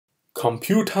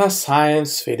Computer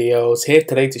science videos here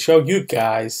today to show you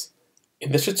guys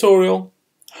in this tutorial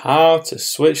how to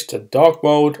switch to dark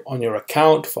mode on your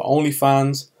account for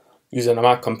OnlyFans using a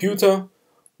Mac computer.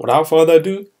 Without further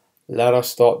ado, let us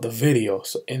start the video.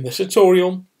 So in this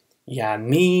tutorial, you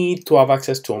need to have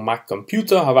access to a Mac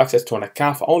computer, have access to an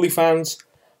account for OnlyFans.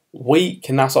 We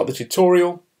can now start the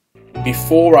tutorial.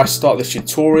 Before I start this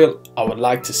tutorial, I would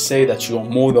like to say that you are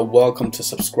more than welcome to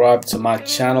subscribe to my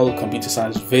channel, Computer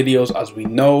Science Videos. As we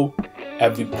know,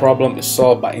 every problem is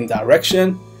solved by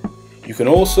indirection. You can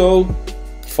also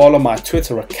follow my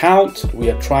Twitter account.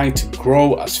 We are trying to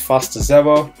grow as fast as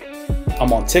ever.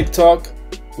 I'm on TikTok.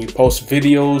 We post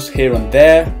videos here and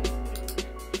there.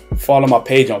 Follow my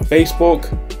page on Facebook.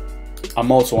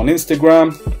 I'm also on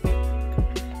Instagram.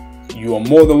 You are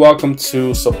more than welcome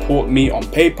to support me on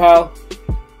PayPal.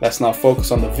 Let's now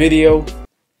focus on the video.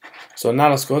 So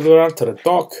now let's go down to the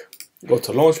dock, go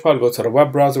to Launchpad, go to the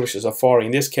web browser, which is Safari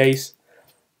in this case.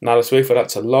 Now let's wait for that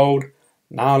to load.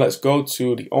 Now let's go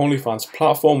to the OnlyFans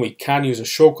platform. We can use a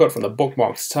shortcut from the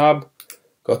Bookmarks tab.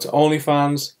 Go to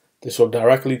OnlyFans. This will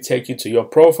directly take you to your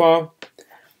profile.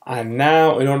 And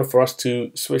now in order for us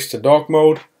to switch to dark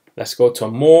mode, let's go to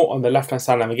More on the left-hand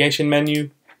side navigation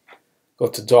menu. Go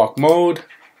to dark mode,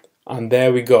 and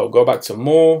there we go. Go back to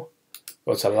more,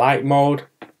 go to light mode.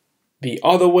 The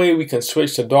other way we can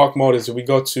switch to dark mode is if we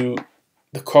go to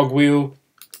the cogwheel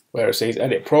where it says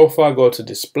edit profile, go to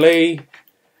display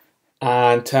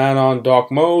and turn on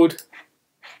dark mode.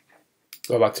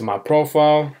 Go back to my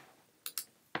profile,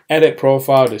 edit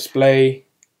profile, display,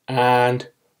 and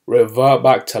revert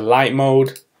back to light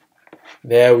mode.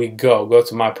 There we go. Go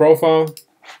to my profile.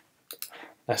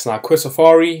 Let's now quit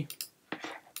Safari.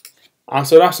 And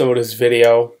so that's all for this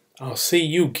video. I'll see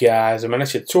you guys in my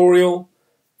next tutorial.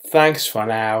 Thanks for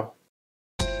now.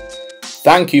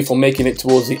 Thank you for making it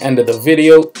towards the end of the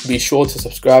video. Be sure to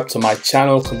subscribe to my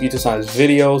channel, Computer Science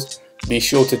Videos. Be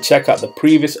sure to check out the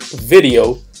previous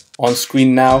video on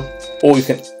screen now, or you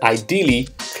can ideally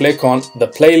click on the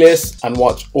playlist and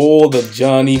watch all the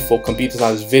journey for Computer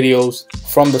Science Videos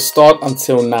from the start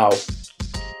until now.